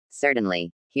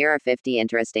Certainly. Here are 50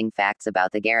 interesting facts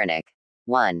about the Gerenuk.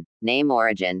 1. Name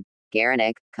origin.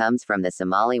 Gerenuk comes from the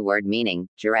Somali word meaning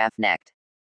giraffe necked.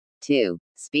 2.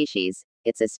 Species.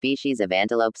 It's a species of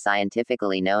antelope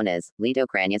scientifically known as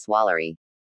Litocranius walleri.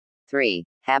 3.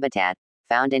 Habitat.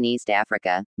 Found in East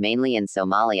Africa, mainly in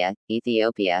Somalia,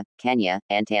 Ethiopia, Kenya,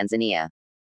 and Tanzania.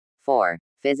 4.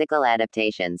 Physical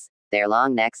adaptations. Their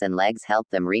long necks and legs help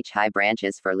them reach high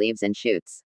branches for leaves and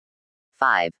shoots.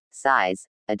 5. Size.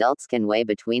 Adults can weigh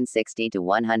between 60 to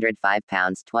 105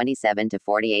 pounds, 27 to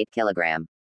 48 kilogram.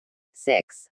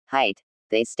 6. Height.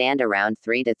 They stand around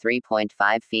 3 to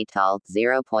 3.5 feet tall,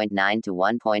 0.9 to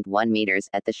 1.1 meters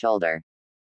at the shoulder.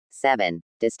 7.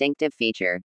 Distinctive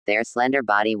feature. Their slender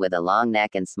body with a long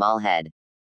neck and small head.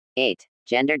 8.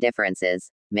 Gender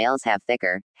differences. Males have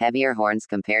thicker, heavier horns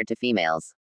compared to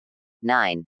females.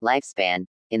 9. Lifespan.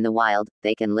 In the wild,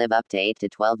 they can live up to 8 to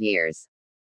 12 years.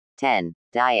 10.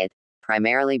 Diet.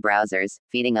 Primarily browsers,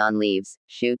 feeding on leaves,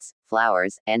 shoots,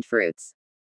 flowers, and fruits.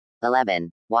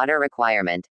 11. Water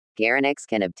requirement. Gerenuks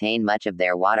can obtain much of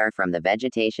their water from the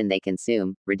vegetation they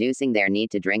consume, reducing their need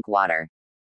to drink water.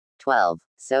 12.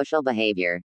 Social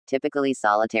behavior. Typically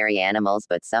solitary animals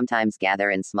but sometimes gather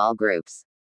in small groups.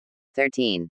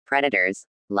 13. Predators.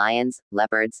 Lions,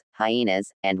 leopards,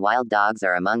 hyenas, and wild dogs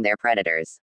are among their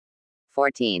predators.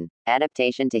 14.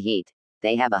 Adaptation to heat.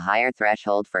 They have a higher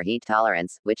threshold for heat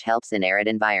tolerance, which helps in arid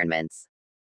environments.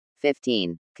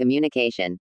 15.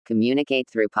 Communication. Communicate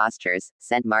through postures,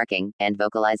 scent marking, and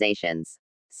vocalizations.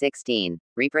 16.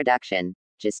 Reproduction.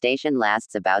 Gestation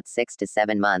lasts about 6 to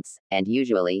 7 months, and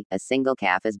usually, a single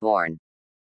calf is born.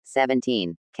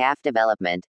 17. Calf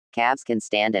development. Calves can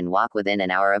stand and walk within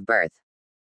an hour of birth.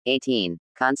 18.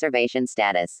 Conservation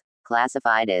status.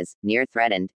 Classified as near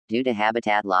threatened, due to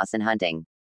habitat loss and hunting.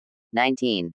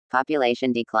 19.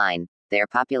 Population decline. Their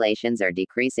populations are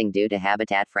decreasing due to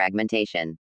habitat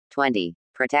fragmentation. 20.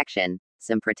 Protection.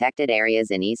 Some protected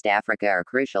areas in East Africa are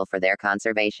crucial for their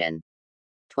conservation.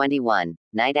 21.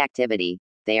 Night activity.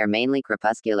 They are mainly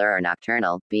crepuscular or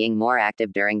nocturnal, being more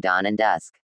active during dawn and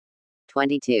dusk.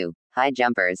 22. High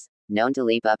jumpers. Known to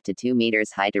leap up to 2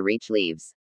 meters high to reach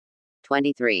leaves.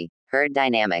 23. Herd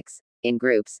dynamics. In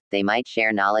groups, they might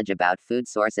share knowledge about food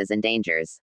sources and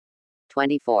dangers.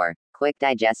 24. Quick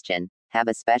digestion. Have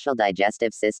a special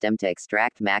digestive system to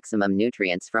extract maximum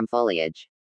nutrients from foliage.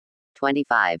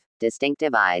 25.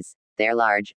 Distinctive eyes. Their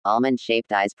large,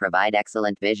 almond-shaped eyes provide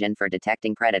excellent vision for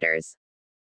detecting predators.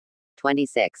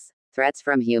 26. Threats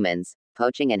from humans.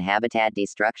 Poaching and habitat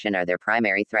destruction are their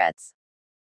primary threats.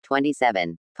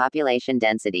 27. Population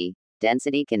density.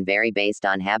 Density can vary based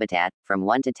on habitat, from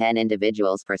 1 to 10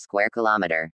 individuals per square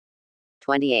kilometer.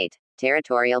 28.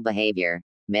 Territorial behavior.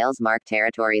 Males mark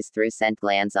territories through scent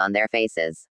glands on their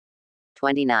faces.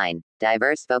 29.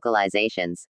 Diverse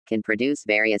vocalizations. Can produce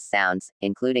various sounds,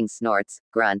 including snorts,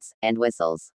 grunts, and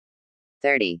whistles.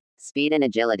 30. Speed and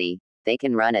agility. They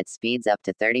can run at speeds up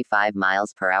to 35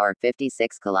 miles per hour,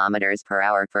 56 kilometers per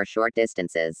hour for short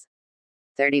distances.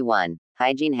 31.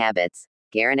 Hygiene habits.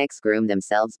 Gerenuks groom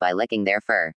themselves by licking their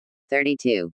fur.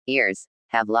 32. Ears.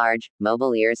 Have large,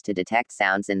 mobile ears to detect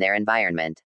sounds in their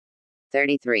environment.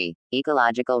 33.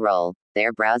 Ecological role.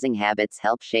 Their browsing habits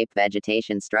help shape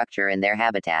vegetation structure in their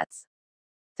habitats.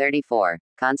 34.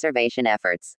 Conservation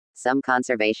efforts. Some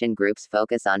conservation groups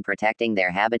focus on protecting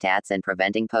their habitats and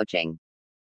preventing poaching.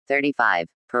 35.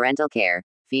 Parental care.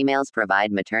 Females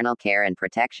provide maternal care and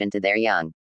protection to their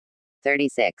young.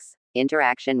 36.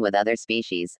 Interaction with other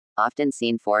species. Often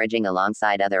seen foraging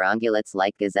alongside other ungulates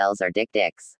like gazelles or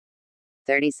dik-diks.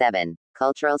 37.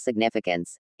 Cultural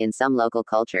significance. In some local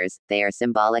cultures, they are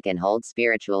symbolic and hold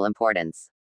spiritual importance.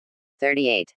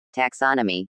 38.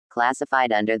 Taxonomy.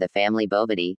 Classified under the family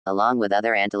Bovidae, along with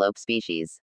other antelope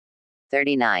species.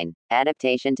 39.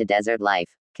 Adaptation to desert life.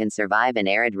 Can survive in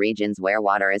arid regions where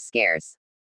water is scarce.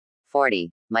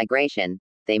 40. Migration.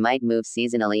 They might move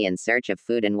seasonally in search of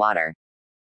food and water.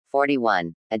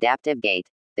 41. Adaptive gait.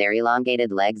 Their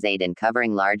elongated legs aid in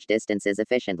covering large distances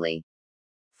efficiently.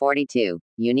 42.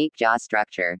 Unique jaw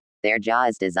structure. Their jaw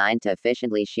is designed to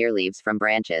efficiently shear leaves from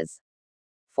branches.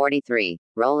 43.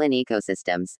 Role in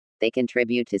ecosystems. They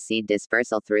contribute to seed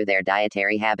dispersal through their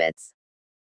dietary habits.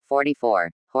 44.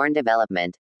 Horn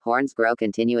development. Horns grow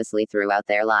continuously throughout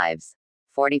their lives.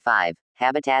 45.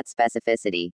 Habitat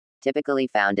specificity. Typically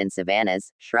found in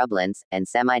savannas, shrublands, and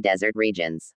semi-desert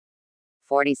regions.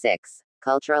 46.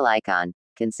 Cultural icon.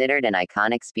 Considered an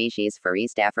iconic species for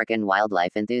East African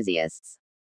wildlife enthusiasts.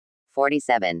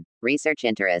 47. Research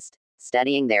interest.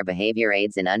 Studying their behavior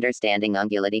aids in understanding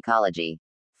ungulate ecology.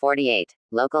 48.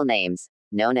 Local names.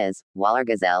 Known as Waller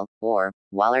gazelle, or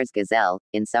Waller's gazelle,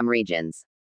 in some regions.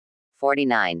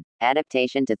 49.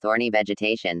 Adaptation to thorny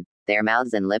vegetation. Their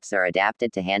mouths and lips are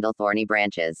adapted to handle thorny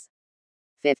branches.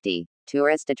 50.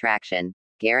 Tourist attraction.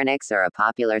 Gerenuks are a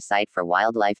popular site for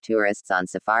wildlife tourists on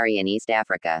safari in East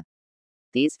Africa.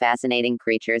 These fascinating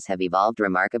creatures have evolved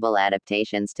remarkable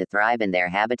adaptations to thrive in their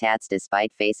habitats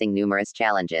despite facing numerous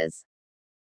challenges.